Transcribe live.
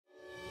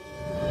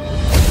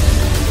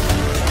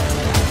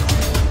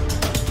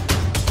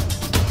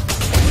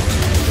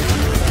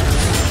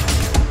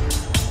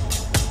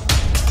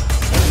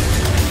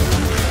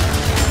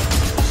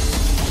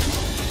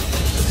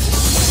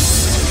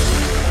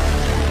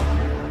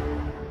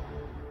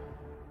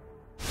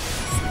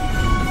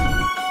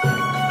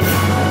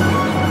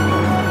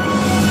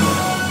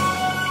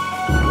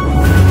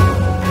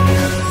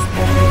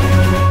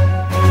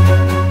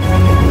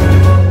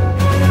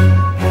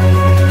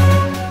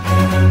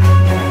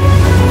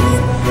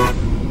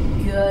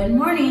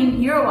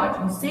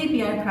watching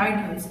CPI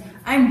Pride News.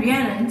 I'm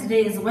Brianna, and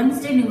today is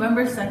Wednesday,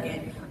 November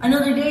 2nd.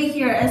 Another day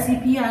here at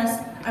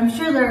SCPS. I'm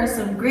sure there are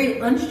some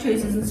great lunch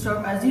choices in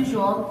store as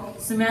usual.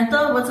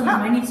 Samantha, what's on the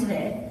menu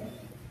today?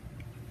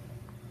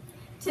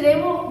 Today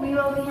we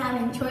will be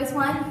having choice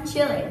 1,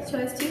 chili,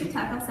 choice 2,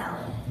 taco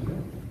salad.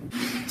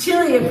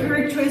 Chili, a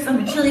perfect choice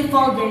on the chilly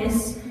fall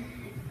days.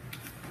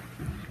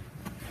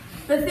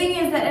 The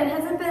thing is that it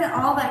hasn't been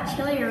all that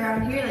chilly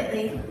around here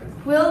lately.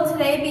 Will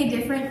today be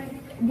different?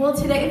 Will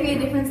today be a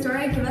different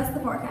story? Give us the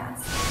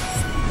forecast.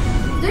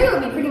 Today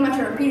will be pretty much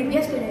a repeat of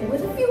yesterday,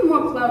 with a few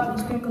more clouds and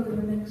sprinkled in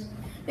the mix.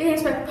 We can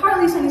expect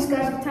partly sunny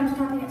skies with temps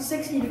topping at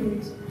 60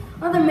 degrees.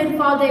 Another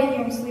mid-fall day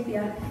here in Sleepy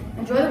Eye.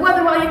 Enjoy the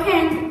weather while you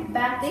can.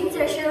 Things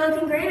are sure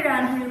looking great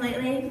around here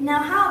lately.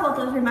 Now how about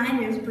those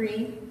reminders,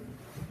 Bree?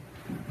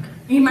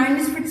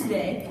 Reminders for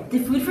today. The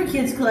Food for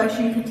Kids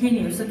collection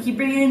continues, so keep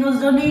bringing in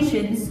those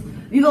donations.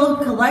 We will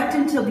collect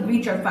until we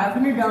reach our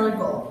 $500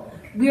 goal.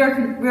 We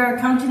are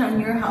counting on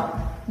your help.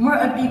 More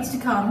updates to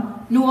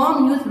come. New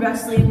Ulm Youth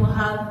Wrestling will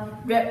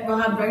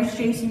have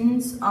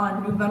registrations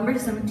on November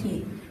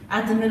 17th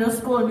at the middle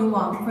school in New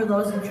Ulm for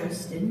those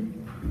interested.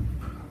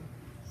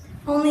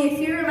 Only a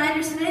few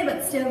reminders today,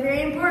 but still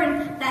very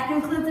important. That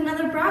concludes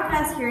another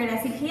broadcast here at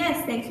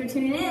SCPS. Thanks for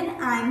tuning in.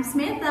 I'm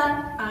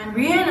Samantha. I'm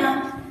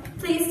Brianna.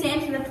 Please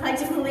stand for the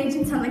Pledge of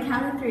Allegiance on the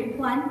count of 3.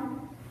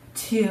 1,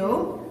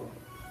 2,